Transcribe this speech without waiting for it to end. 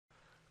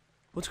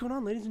What's going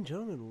on, ladies and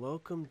gentlemen?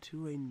 Welcome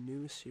to a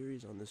new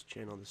series on this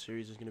channel. The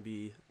series is going to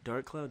be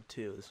Dark Cloud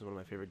 2. This is one of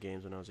my favorite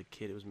games when I was a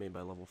kid. It was made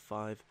by Level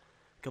 5.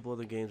 A couple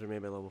other games were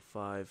made by Level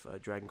 5.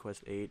 Dragon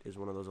Quest 8 is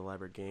one of those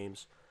elaborate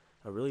games.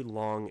 A really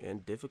long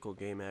and difficult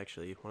game,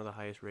 actually. One of the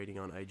highest rating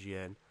on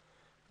IGN.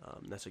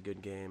 That's a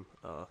good game.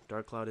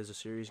 Dark Cloud is a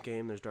series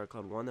game. There's Dark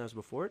Cloud 1 that was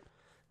before it.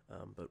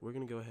 But we're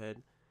going to go ahead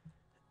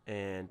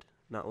and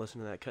not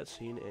listen to that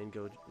cutscene and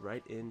go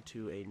right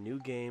into a new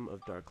game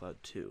of Dark Cloud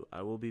 2.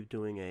 I will be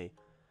doing a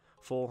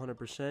full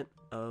 100%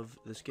 of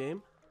this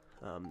game.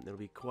 It'll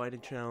be quite a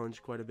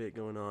challenge, quite a bit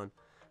going on.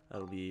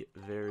 It'll be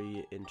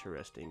very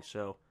interesting.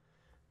 So,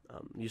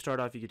 you start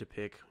off, you get to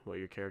pick what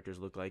your characters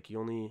look like.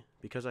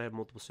 Because I have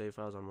multiple save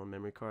files on one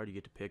memory card, you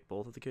get to pick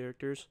both of the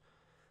characters.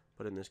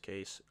 But in this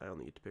case, I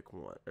only get to pick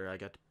one.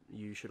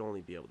 You should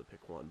only be able to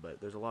pick one.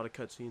 But there's a lot of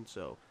cutscenes,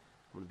 so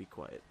I'm going to be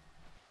quiet.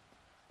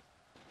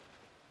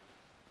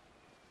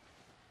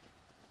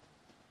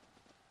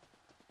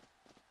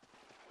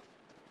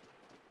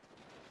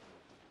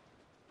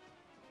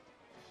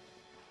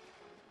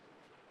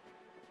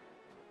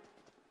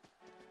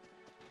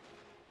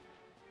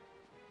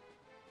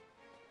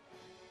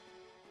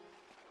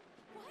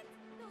 What?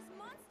 Those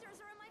monsters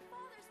are in my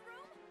father's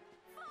room?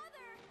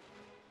 Father!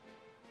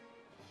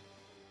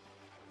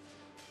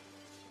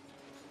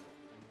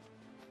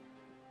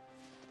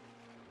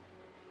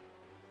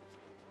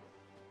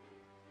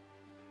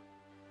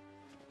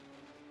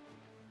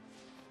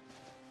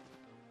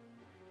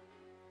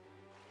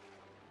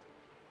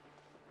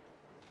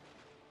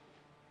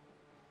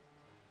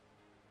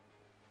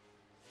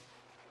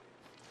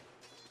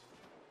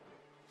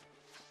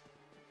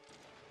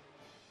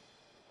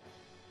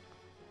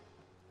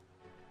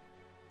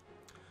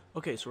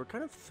 Okay, so we're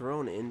kind of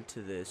thrown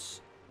into this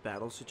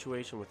battle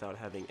situation without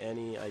having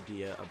any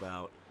idea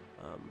about,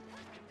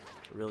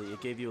 really,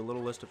 it gave you a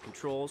little list of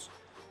controls.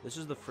 This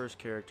is the first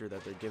character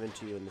that they're given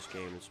to you in this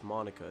game. It's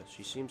Monica.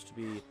 She seems to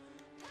be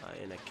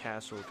in a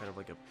castle, kind of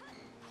like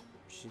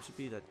she seems to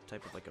be that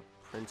type of like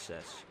a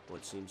princess,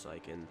 what seems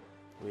like, and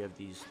we have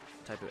these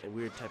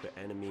weird type of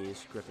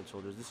enemies, griffin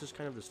soldiers. This is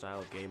kind of the style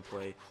of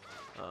gameplay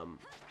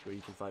where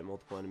you can fight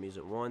multiple enemies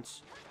at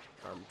once,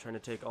 trying to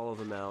take all of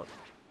them out,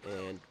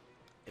 and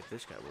if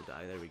this guy will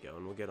die, there we go,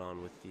 and we'll get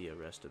on with the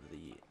rest of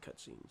the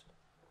cutscenes.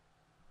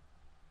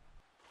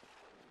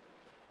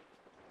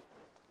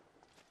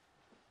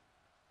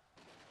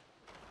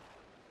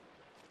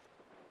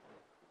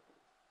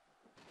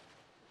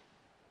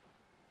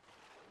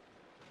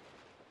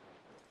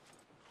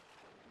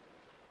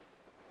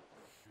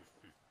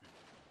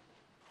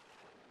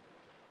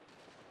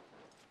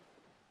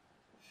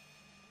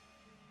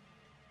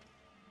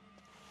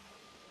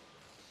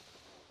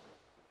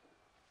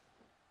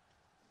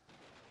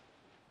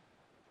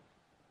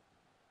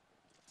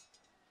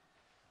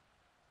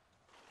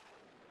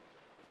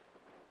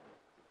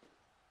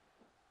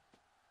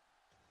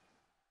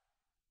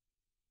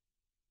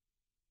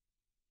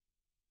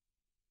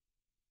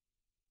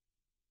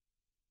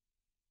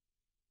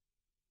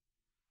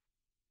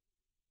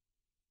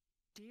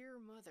 Dear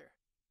Mother,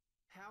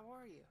 how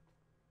are you?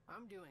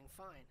 I'm doing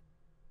fine.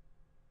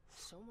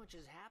 So much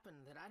has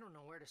happened that I don't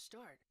know where to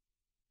start.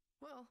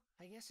 Well,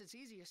 I guess it's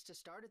easiest to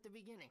start at the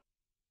beginning.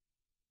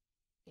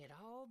 It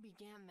all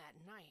began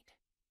that night.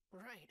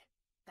 Right,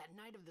 that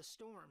night of the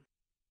storm.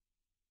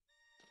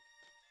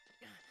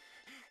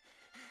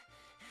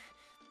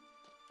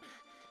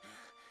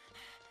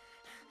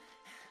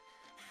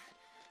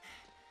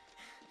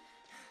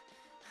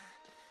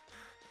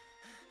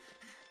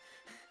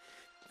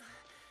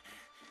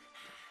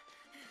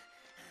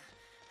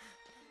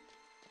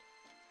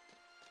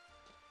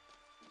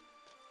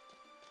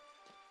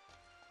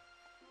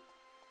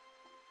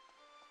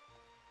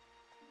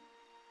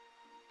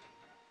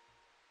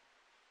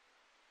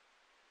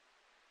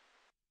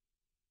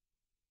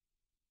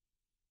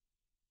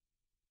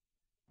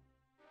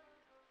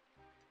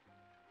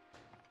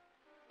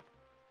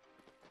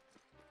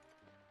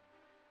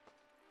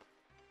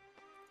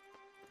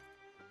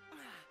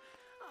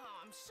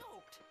 Oh, I'm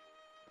soaked.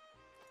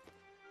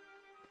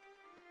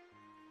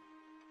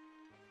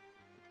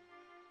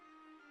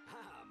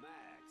 Ah,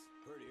 Max.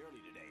 Pretty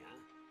early today,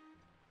 huh?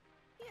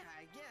 Yeah,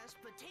 I guess,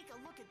 but take a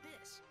look at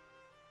this.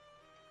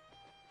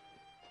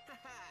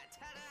 Haha,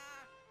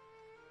 ta-da!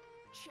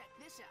 Check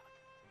this out.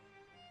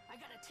 I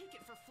got a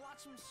ticket for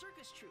Flotsam's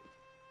circus troupe.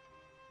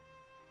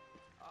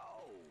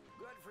 Oh,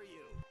 good for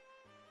you.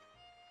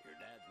 Your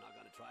dad's not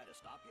gonna try to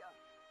stop you?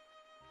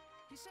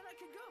 He said I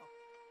could go.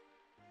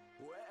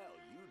 Well,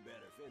 you'd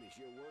better finish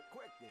your work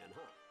quick then,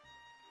 huh?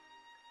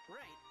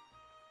 Right.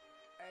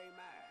 Hey,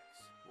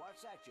 Max,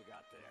 what's that you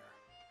got there?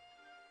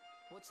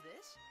 What's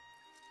this?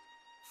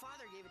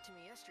 Father gave it to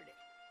me yesterday.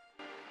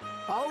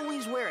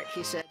 Always wear it,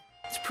 he said.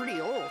 It's pretty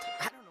old.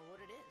 I don't know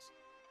what it is.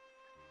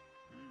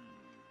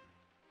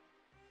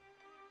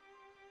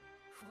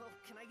 Well,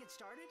 can I get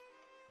started?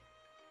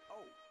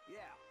 Oh,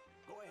 yeah,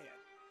 go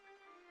ahead.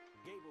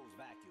 Gable's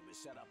vacuum is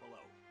set up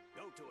below.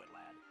 Go to it,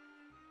 lad.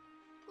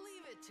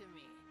 Leave it to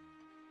me.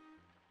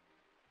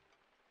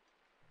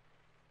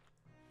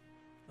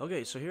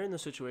 Okay, so here in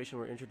this situation,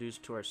 we're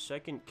introduced to our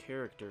second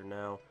character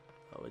now.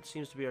 It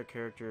seems to be our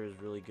character is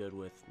really good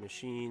with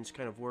machines,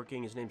 kind of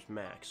working. His name's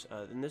Max.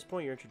 In this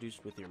point, you're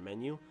introduced with your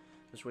menu.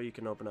 This way you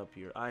can open up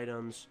your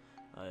items.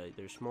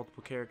 There's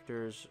multiple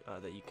characters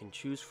that you can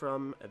choose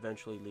from,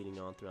 eventually leading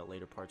on throughout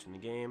later parts in the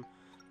game.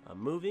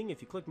 Moving,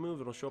 if you click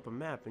move, it'll show up a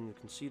map, and you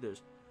can see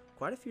there's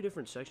quite a few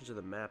different sections of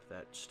the map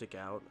that stick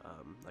out,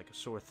 like a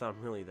sore thumb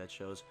really, that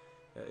shows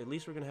at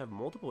least we're going to have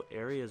multiple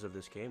areas of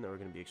this game that we're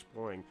going to be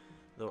exploring.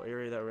 The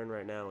area that we're in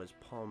right now is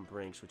Palm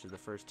Brinks, which is the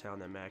first town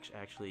that Max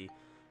actually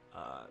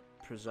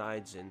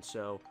presides in.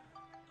 So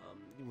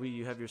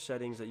you have your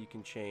settings that you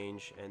can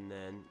change, and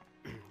then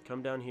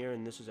come down here,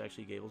 and this is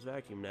actually Gable's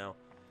Vacuum. Now,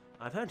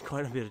 I've had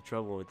quite a bit of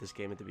trouble with this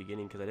game at the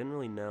beginning because I didn't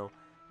really know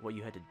what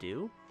you had to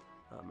do.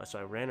 So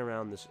I ran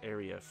around this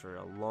area for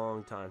a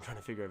long time trying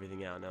to figure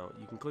everything out. Now,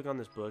 you can click on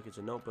this book. It's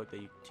a notebook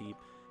that you keep,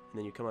 and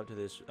then you come up to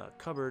this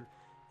cupboard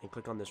and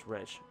click on this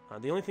wrench.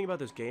 The only thing about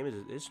this game is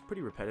it's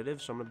pretty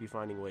repetitive, so I'm going to be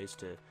finding ways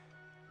to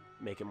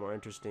make it more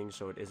interesting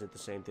so it isn't the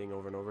same thing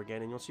over and over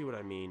again, and you'll see what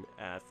I mean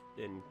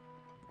in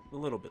a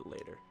little bit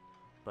later.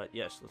 But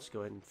yes, let's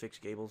go ahead and fix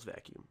Gable's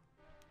Vacuum.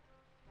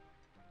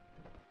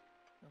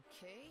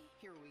 Okay,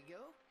 here we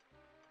go.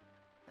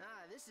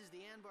 Ah, this is the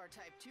Anbar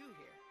Type 2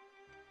 here.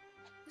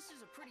 This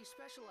is a pretty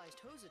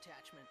specialized hose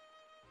attachment.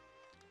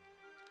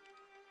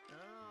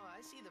 Oh,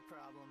 I see the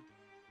problem.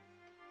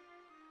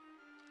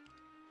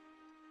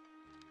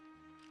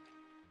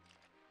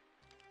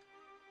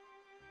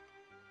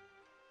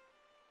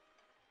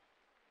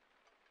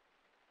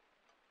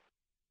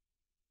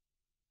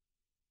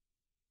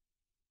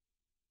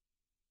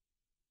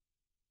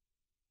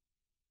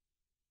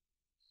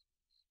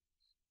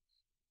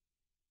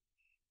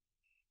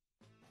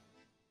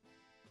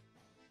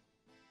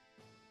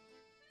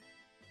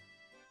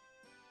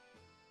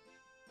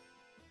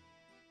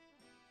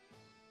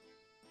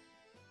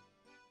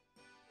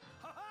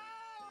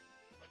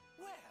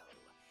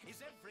 Is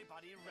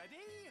everybody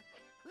ready?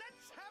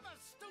 Let's have a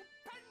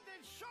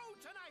stupendous show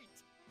tonight!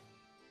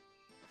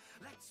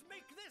 Let's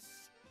make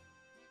this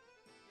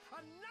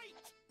a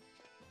night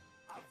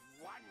of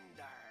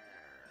wonder!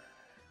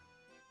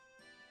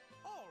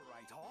 All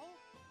right, all.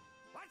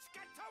 Let's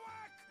get to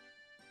work!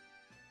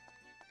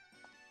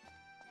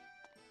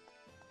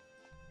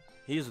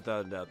 He is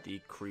without a doubt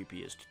the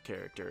creepiest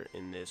character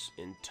in this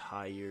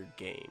entire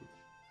game.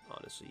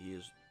 Honestly, he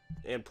is.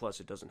 And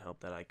plus, it doesn't help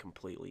that I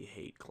completely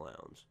hate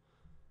clowns.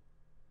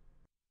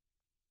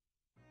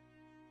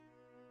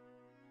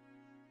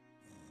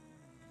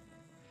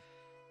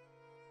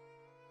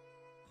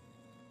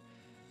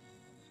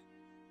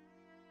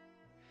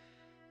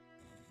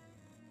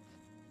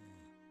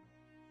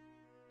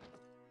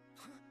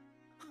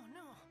 Oh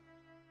no!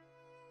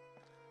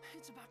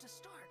 It's about to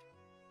start.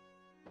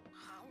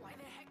 Why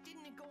the heck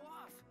didn't it go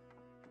off?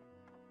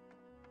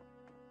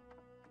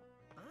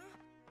 Huh?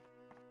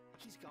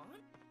 He's gone?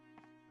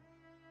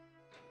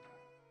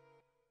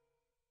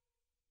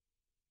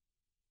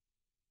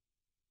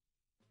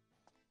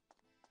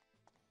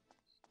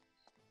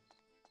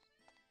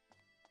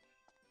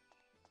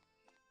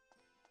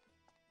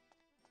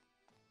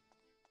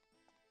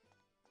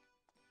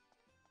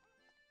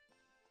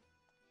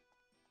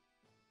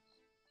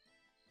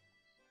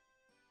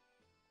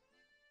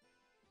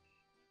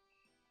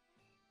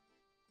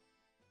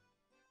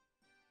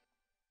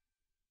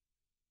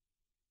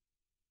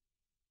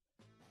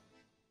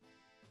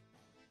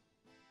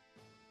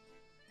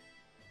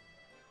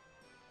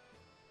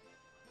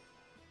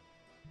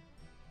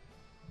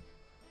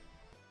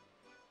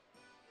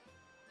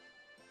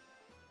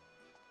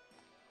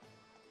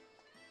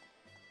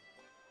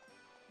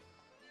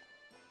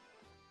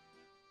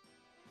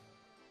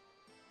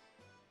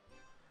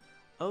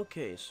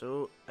 Okay,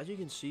 so as you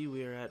can see,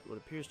 we are at what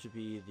appears to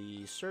be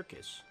the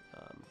circus.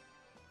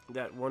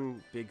 That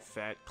one big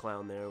fat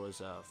clown there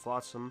was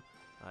Flotsam.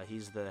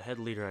 He's the head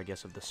leader, I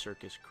guess, of the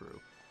circus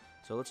crew.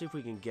 So let's see if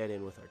we can get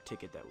in with our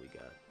ticket that we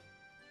got.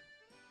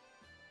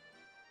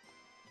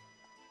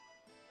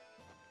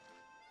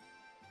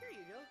 Here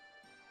you go.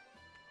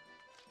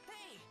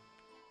 Hey!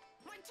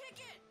 My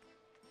ticket!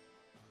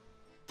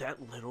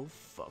 That little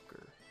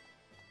fucker.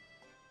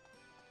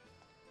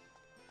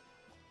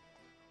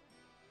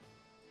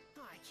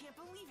 Oh, I can't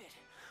believe it.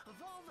 Of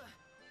all the...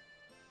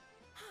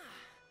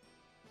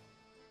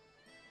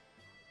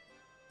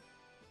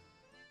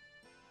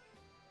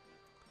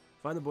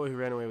 Find the boy who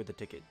ran away with the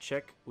ticket.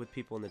 Check with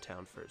people in the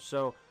town first.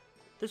 So,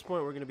 at this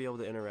point, we're going to be able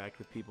to interact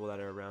with people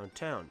that are around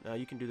town. Now,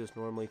 you can do this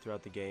normally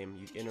throughout the game.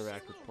 You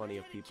interact with plenty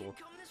of people.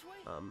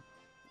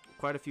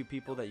 Quite a few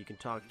people that you can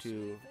talk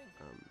to,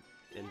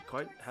 and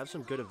have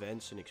some good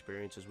events and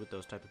experiences with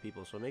those type of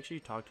people. So make sure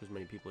you talk to as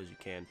many people as you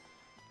can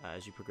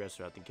as you progress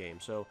throughout the game.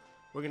 So,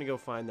 we're going to go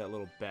find that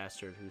little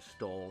bastard who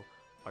stole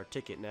our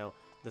ticket. Now,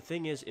 the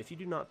thing is, if you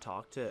do not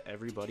talk to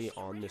everybody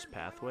on this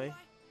pathway...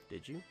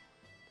 Did you?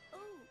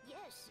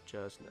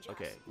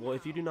 Okay, well,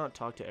 if you do not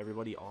talk to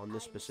everybody on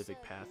this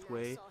specific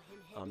pathway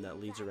that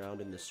leads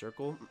around in this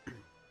circle,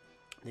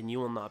 then you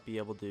will not be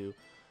able to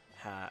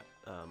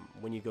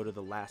when you go to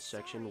the last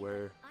section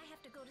where I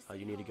have to go to you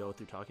City need to go Hall.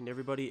 through talking to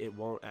everybody, it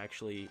won't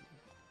actually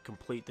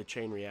complete the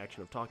chain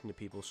reaction of talking to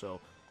people, so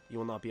you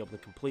will not be able to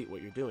complete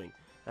what you're doing.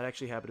 That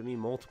actually happened to me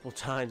multiple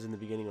times in the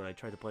beginning when I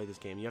tried to play this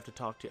game. You have to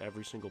talk to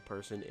every single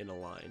person in a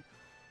line.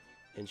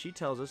 And she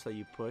tells us that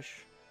you push,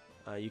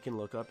 you can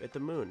look up at the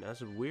moon.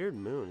 That's a weird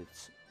moon.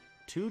 It's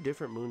two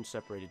different moons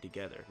separated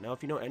together. Now,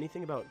 if you know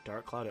anything about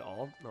Dark Cloud at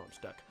all, no, I'm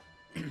stuck.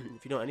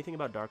 If you know anything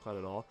about Dark Cloud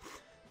at all,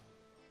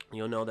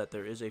 you'll know that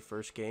there is a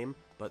first game,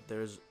 but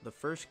there's the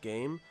first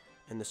game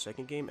and the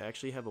second game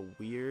actually have a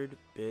weird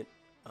bit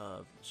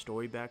of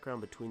story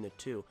background between the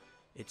two.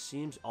 It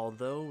seems,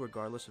 although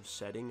regardless of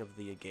setting of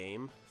the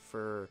game,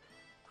 for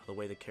the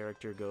way the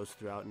character goes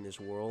throughout in this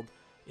world,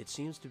 it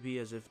seems to be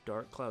as if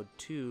Dark Cloud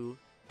 2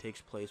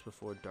 takes place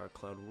before Dark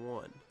Cloud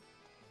 1.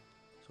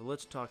 So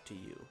let's talk to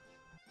you.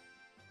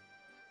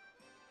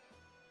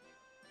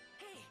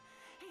 Hey,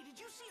 did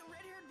you see a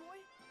red-haired boy?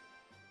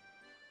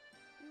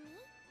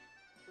 Me?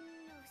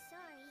 No,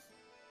 sorry.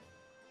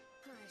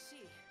 I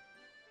see.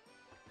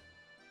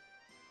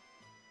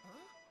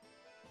 Huh?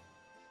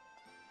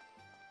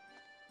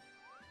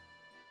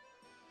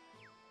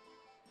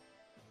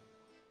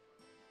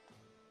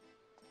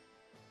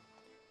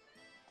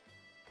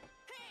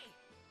 Hey!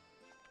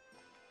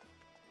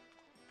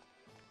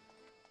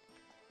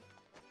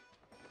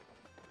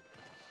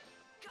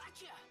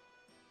 Gotcha!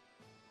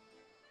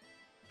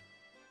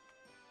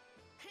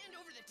 Hand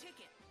over the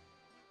ticket.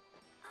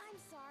 I'm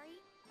sorry.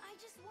 I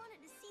just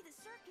wanted to see the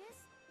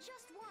circus.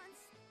 Just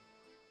once.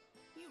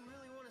 You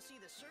really want to see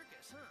the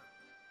circus, huh?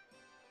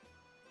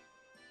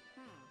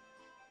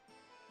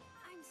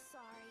 I'm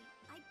sorry.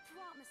 I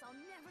promise I'll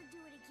never do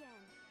it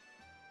again.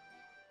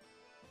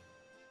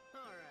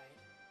 All right.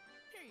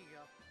 Here you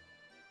go.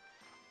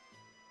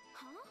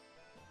 Huh?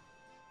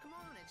 Come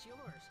on, it's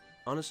yours.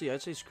 Honestly,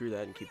 I'd say screw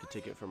that and keep the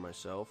ticket for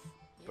myself,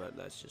 but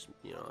that's just,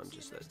 you know, I'm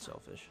just that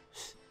selfish.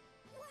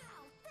 Wow,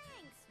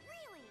 thanks.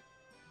 Really?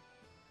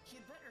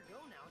 You'd better go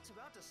now. It's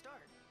about to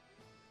start.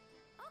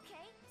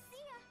 Okay, see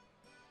ya.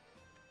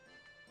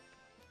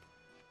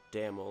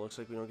 Damn, well, looks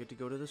like we don't get to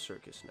go to the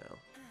circus now.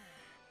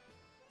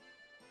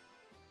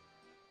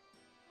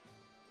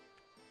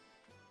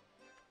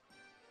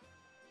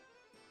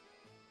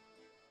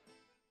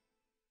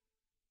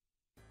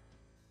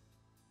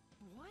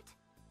 What?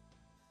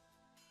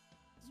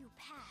 You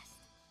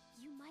passed.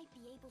 You might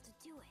be able to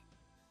do it.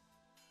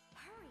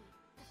 Hurry.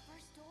 The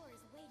first door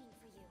is waiting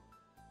for you.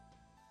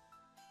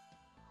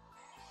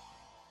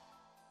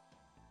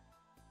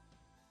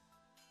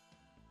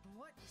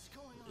 What is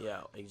going on?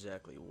 Yeah,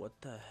 exactly. What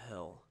the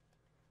hell?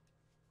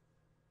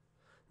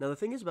 Now, the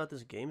thing is about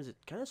this game is it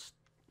kind of...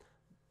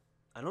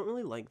 I don't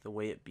really like the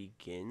way it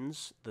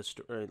begins,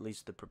 or at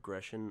least the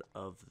progression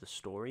of the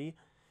story.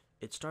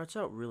 It starts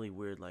out really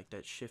weird, like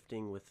that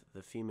shifting with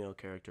the female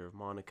character of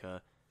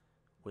Monica,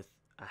 with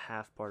a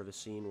half part of a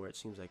scene where it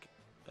seems like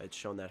it's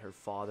shown that her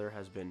father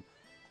has been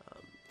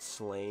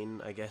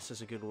slain, I guess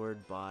is a good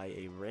word, by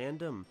a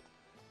random,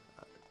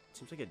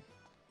 seems like a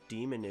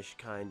demonish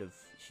kind of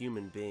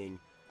human being.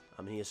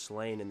 He is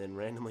slain and then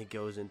randomly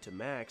goes into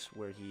Max,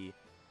 where he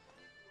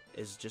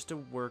is just a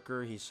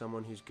worker. He's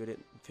someone who's good at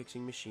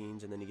fixing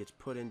machines, and then he gets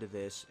put into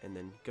this, and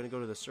then gonna go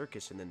to the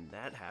circus, and then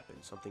that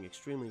happens, something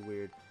extremely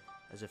weird,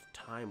 as if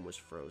time was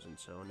frozen.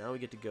 So now we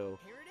get to go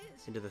Here it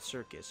is. into the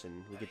circus,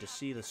 and we get to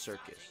see the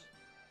circus.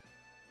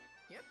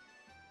 Yep.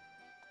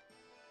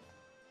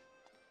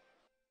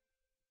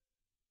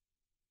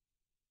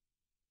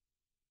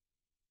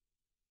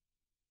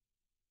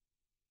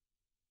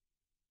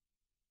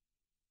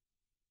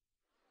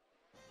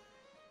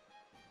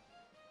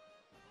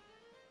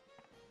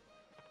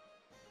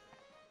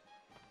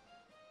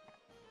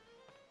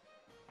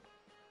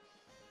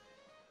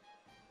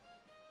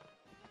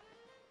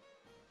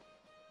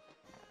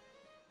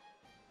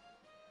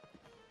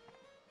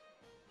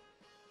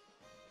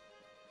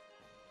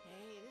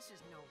 Hey, this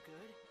is no good.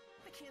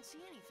 I can't see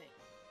anything.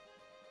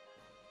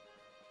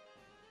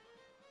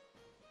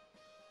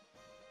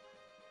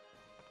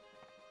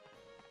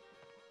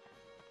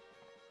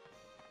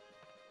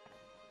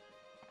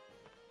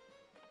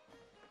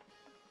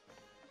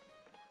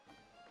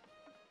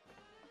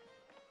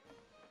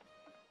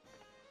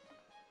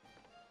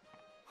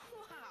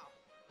 Wow!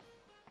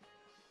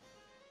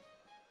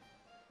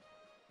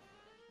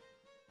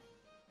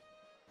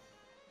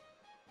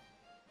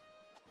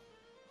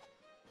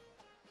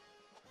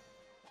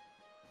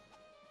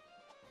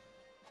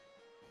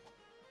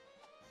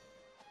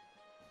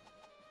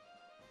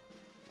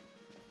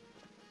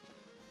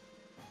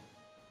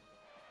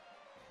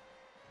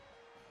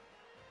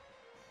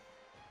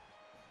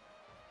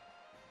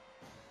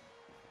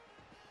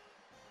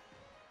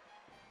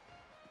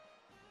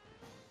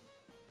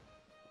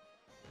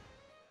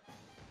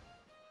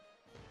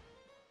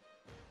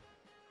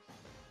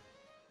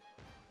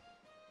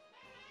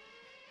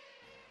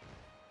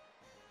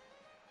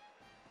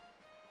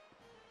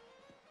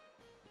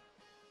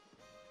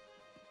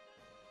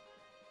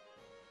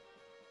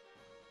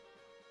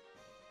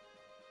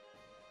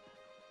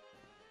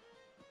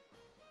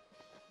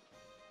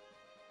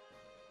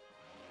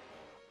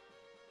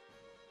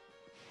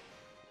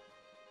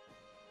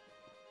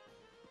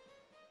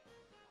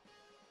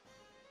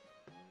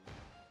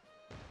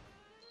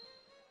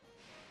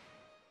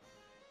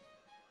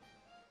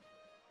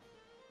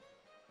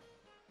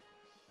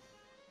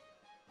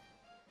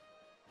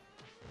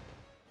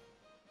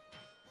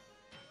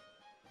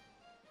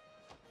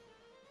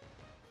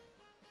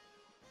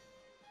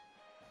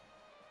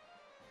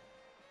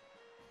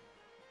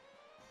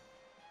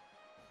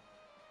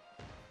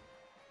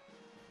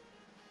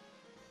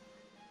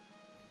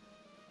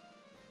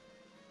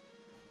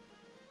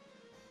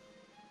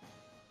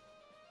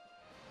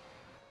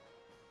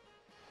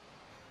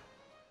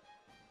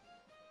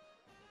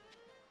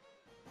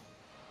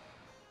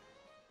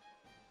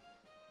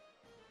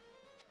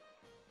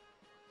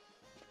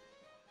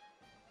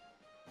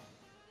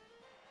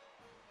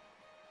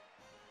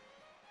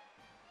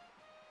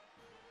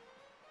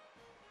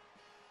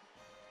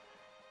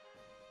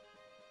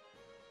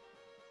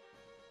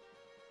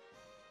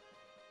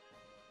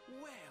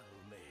 Well,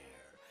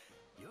 Mayor,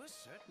 you're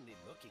certainly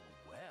looking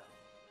well.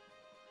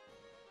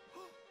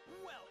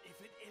 Well, if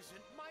it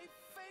isn't my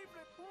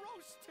favorite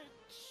roasted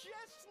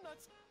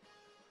chestnuts!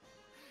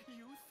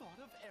 You thought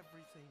of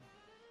everything.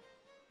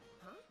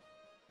 Huh?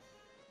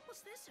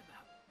 What's this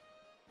about?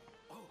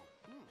 Oh,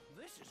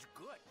 this is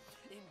good.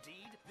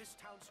 Indeed, this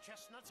town's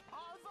chestnuts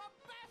are the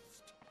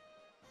best!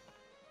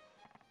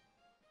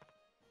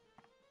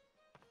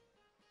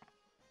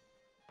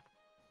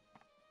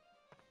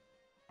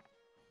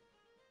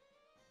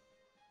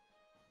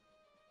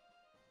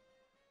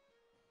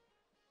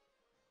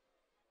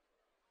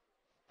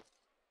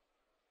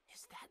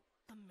 Is that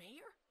the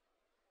mayor?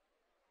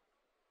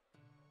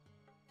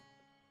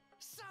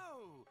 So,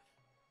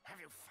 have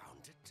you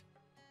found it?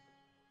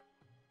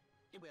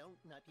 Well,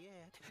 not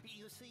yet.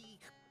 You see...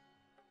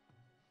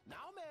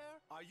 Now, Mayor,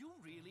 are you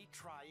really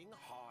trying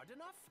hard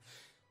enough?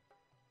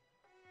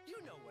 You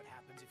know what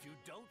happens if you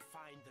don't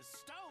find the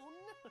stone,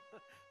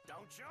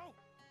 don't you?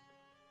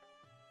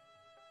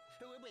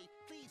 Wait,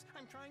 please,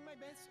 I'm trying my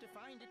best to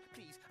find it.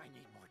 Please, I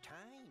need more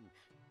time.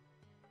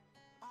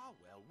 Ah,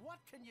 well,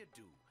 what can you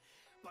do?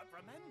 But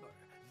remember,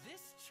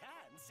 this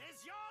chance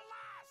is your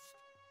last!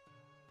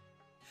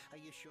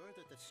 Are you sure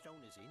that the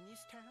stone is in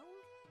this town?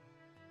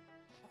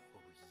 Oh,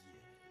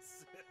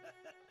 yes.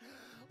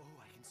 Oh,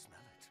 I can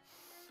smell it.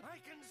 I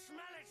can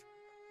smell it!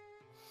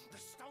 The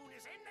stone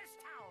is in this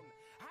town!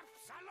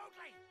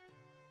 Absolutely!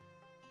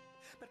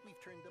 But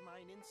we've turned the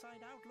mine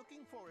inside out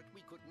looking for it.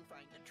 We couldn't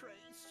find a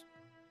trace.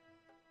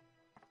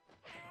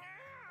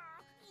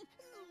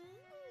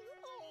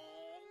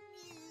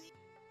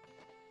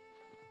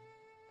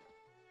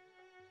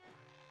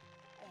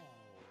 Oh,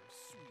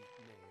 sweet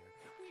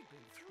Mayor, we've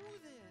been through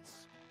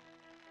this.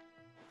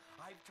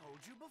 I've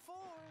told you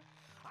before,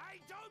 I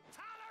don't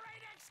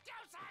tolerate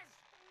excuses!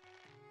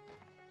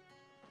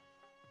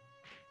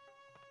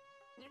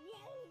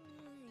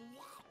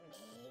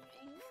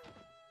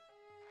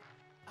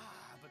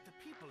 Ah, but the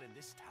people in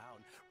this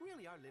town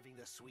really are living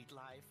the sweet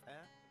life,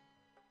 huh?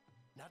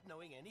 Not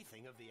knowing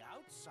anything of the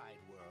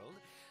outside world,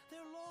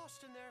 they're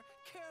lost in their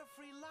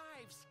carefree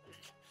lives.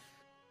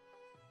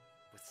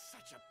 With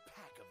such a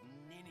pack of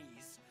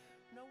ninnies,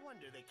 no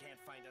wonder they can't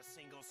find a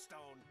single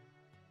stone.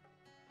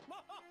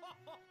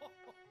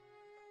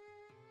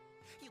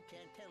 You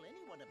can't tell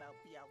anyone about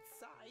the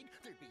outside.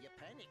 There'd be a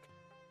panic.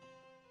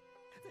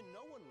 Then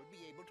no one would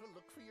be able to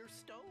look for your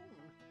stone.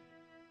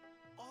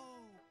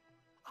 Oh,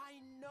 I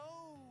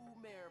know,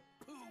 Mayor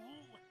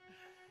Pooh.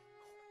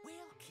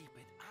 We'll keep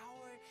it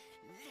our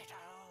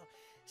little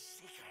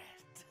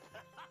secret.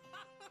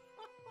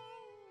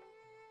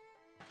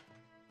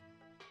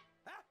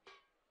 Huh?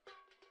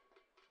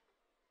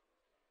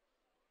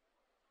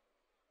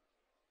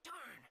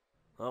 Darn!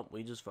 Oh,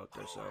 we just fucked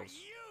Who are ourselves.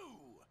 you?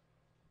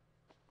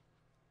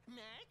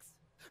 Max,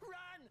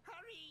 run,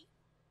 hurry!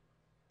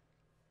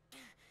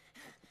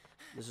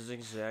 This is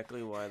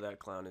exactly why that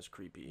clown is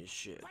creepy as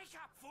shit. Wake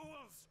up,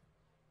 fools!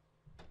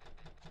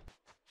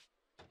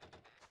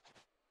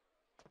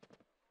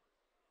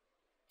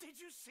 Did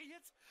you see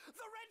it?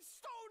 The red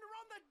stone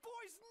around that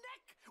boy's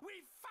neck!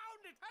 We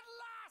found it at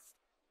last!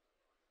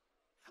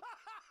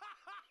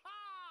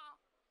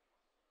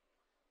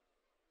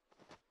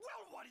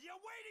 Well, what are you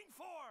waiting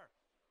for?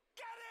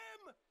 Get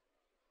him!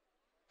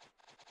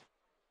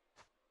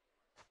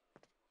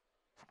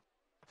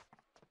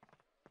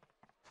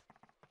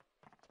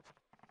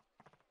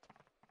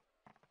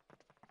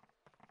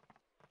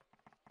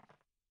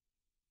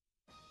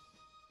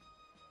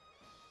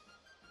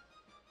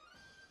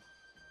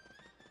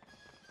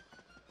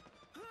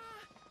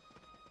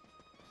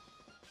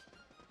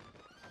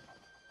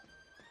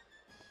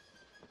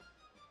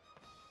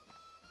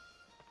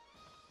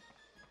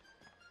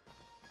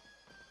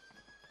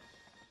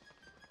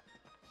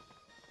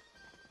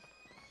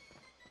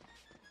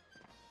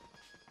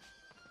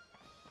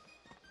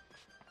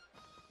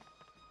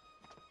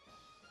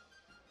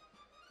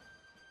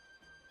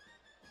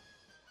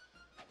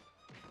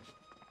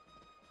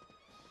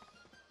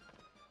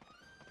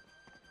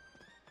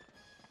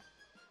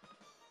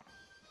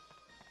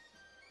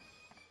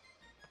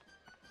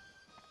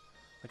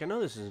 Like, I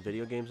know this isn't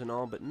video games and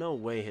all, but no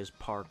way his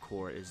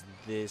parkour is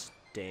this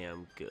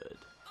damn good.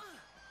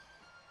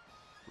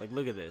 Like,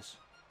 look at this.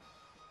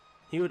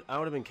 I would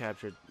have been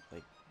captured,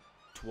 like,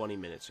 20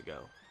 minutes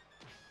ago.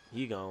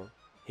 He gone.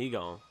 He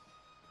gone.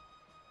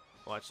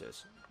 Watch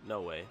this.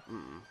 No way.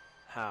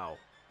 How?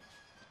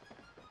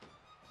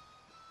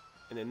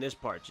 And then this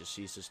part just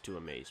ceases to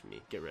amaze me.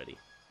 Get ready.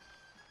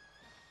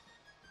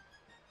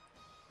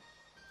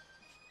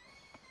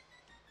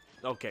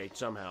 Okay,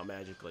 somehow,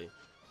 magically.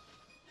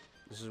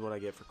 This is what I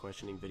get for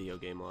questioning video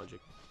game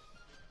logic.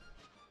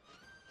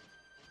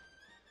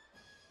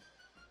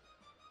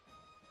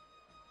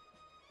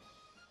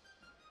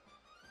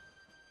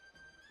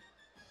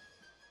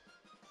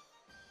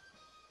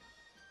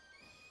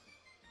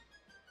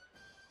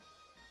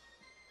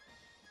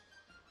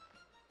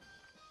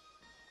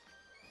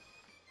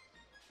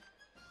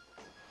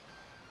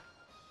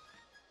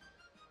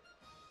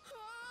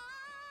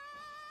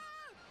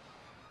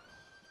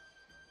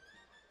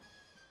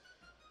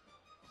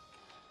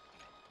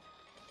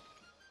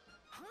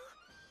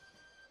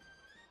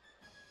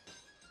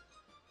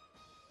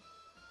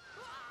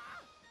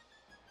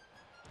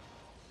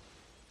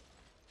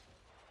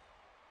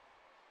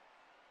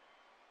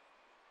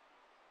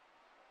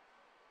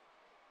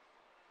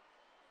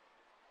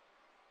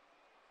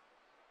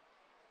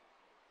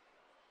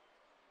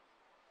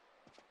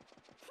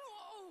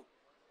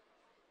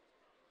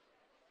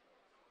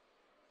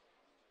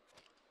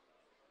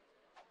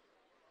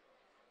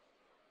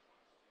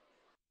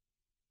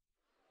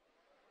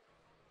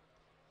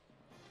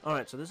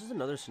 Alright, so this is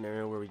another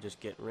scenario where we just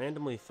get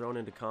randomly thrown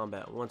into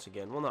combat once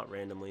again. Well, not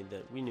randomly,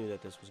 that we knew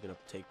that this was going to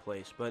take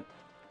place, but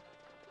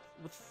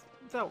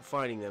without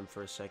fighting them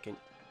for a second,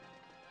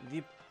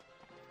 the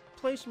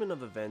placement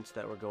of events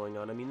that were going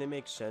on, I mean, they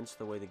make sense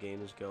the way the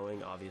game is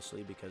going,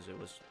 obviously, because it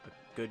was a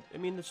good... I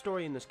mean, the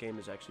story in this game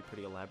is actually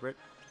pretty elaborate,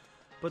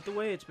 but the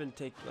way it's been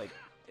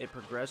it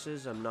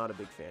progresses, I'm not a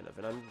big fan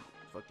of, and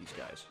fuck these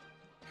guys.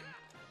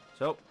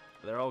 So,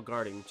 they're all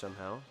guarding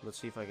somehow. Let's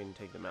see if I can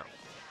take them out.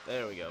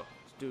 There we go.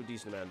 Let's do a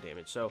decent amount of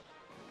damage. So,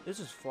 this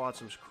is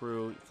Flotsam's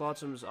crew.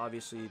 Flotsam's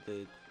obviously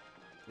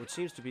what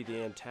seems to be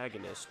the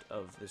antagonist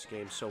of this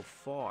game so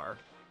far.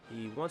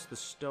 He wants the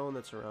stone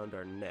that's around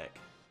our neck,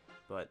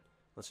 but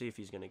let's see if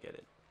he's gonna get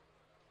it.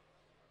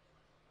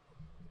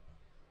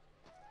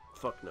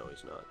 Fuck no,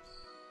 he's not.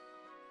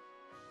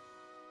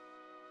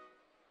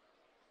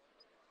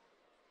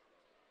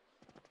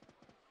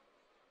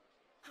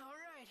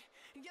 Alright,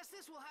 I guess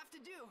this will have to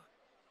do.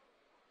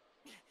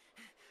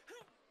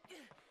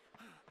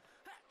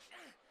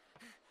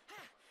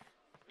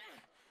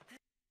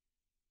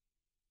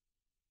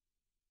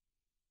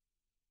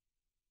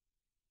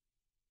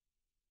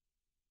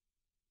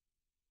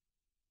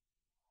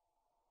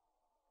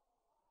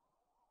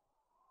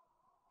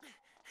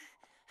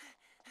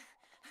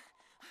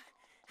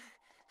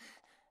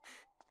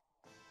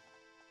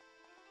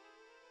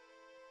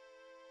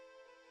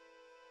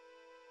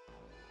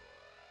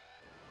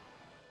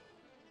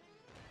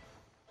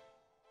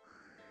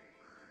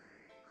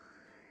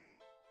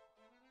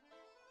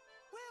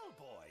 Well,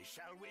 boys,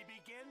 shall we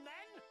begin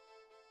then?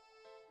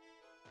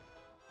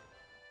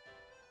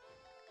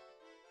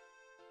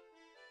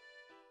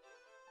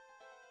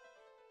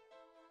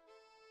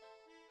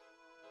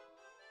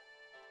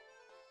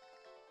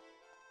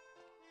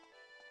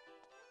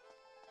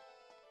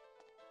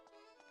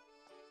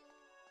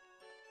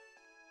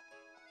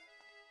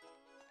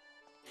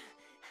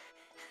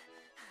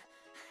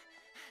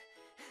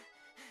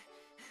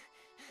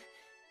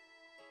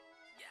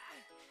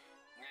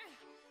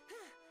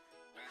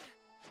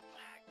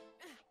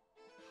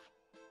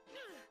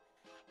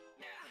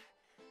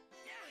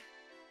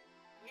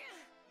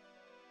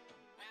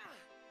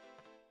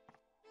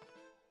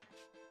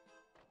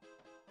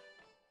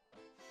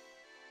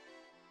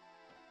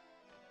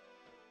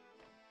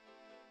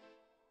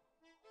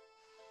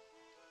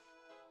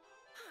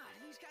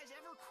 Do these guys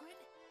ever quit?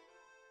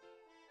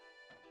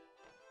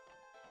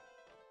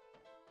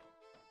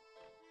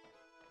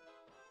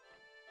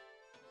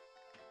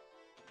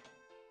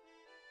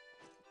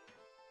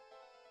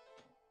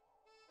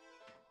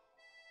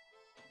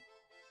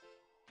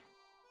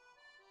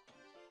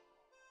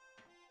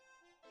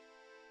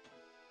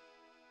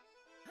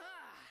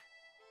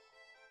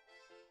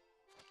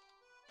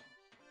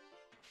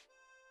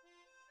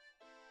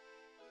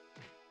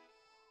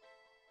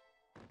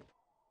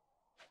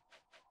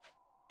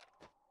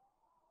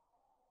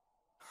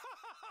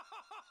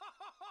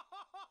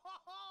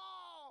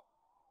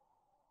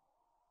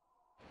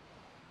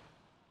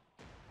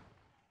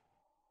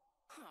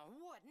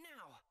 What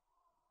now?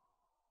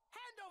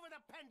 Hand over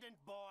the pendant,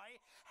 boy.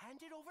 Hand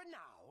it over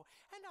now,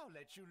 and I'll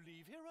let you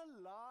leave here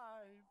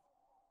alive.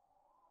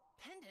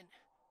 Pendant?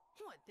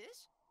 What,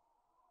 this?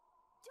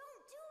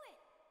 Don't do it!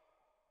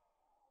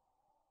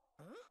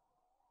 Huh?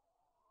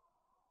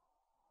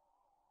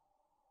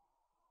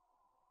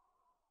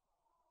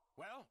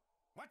 Well,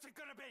 what's it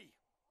gonna be?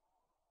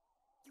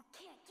 You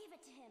can't give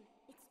it to him.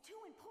 It's too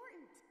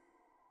important.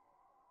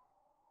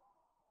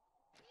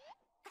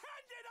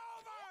 Hand it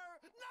over!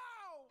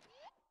 Now!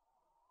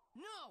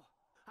 No,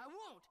 I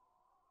won't.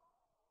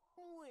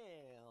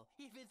 Well,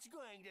 if it's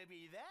going to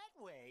be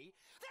that way,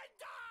 then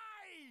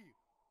die!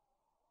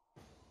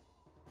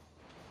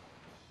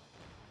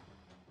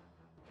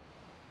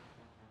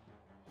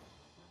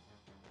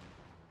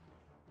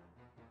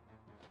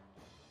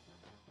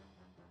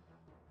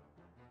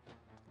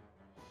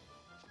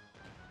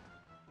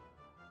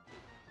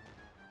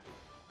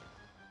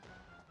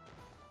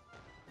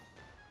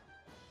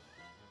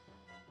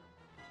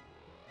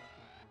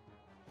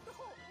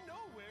 Oh,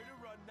 nowhere to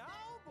run now,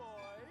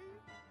 boy!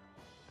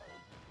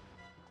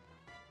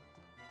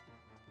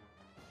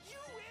 You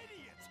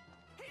idiot!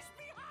 He's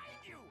behind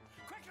you!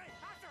 Quickly,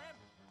 after him!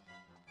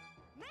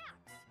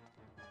 Max!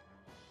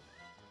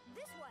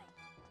 This way.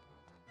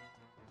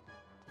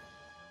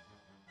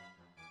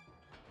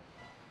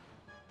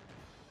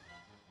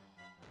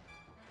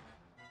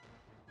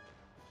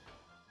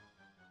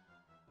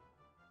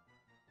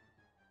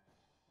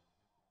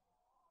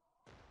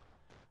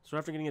 So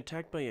after getting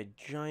attacked by a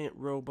giant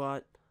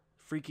robot,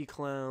 freaky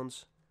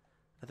clowns,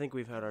 I think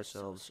we've had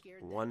ourselves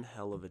one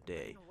hell of a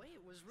day. In a way,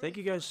 it was really Thank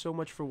you guys so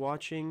much for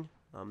watching.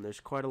 There's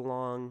quite a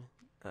long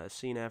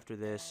scene after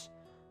this.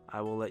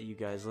 I will let you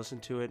guys listen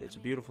to it. It's a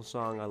beautiful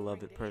song. I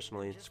love it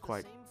personally. It's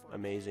quite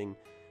amazing.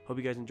 Hope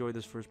you guys enjoyed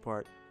this first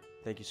part.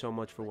 Thank you so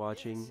much for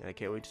watching. I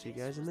can't wait to see you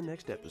guys in the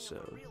next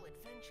episode. Real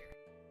adventure.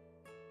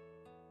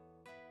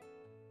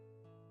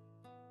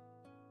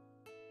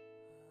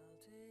 I'll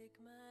take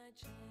my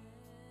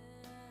chance.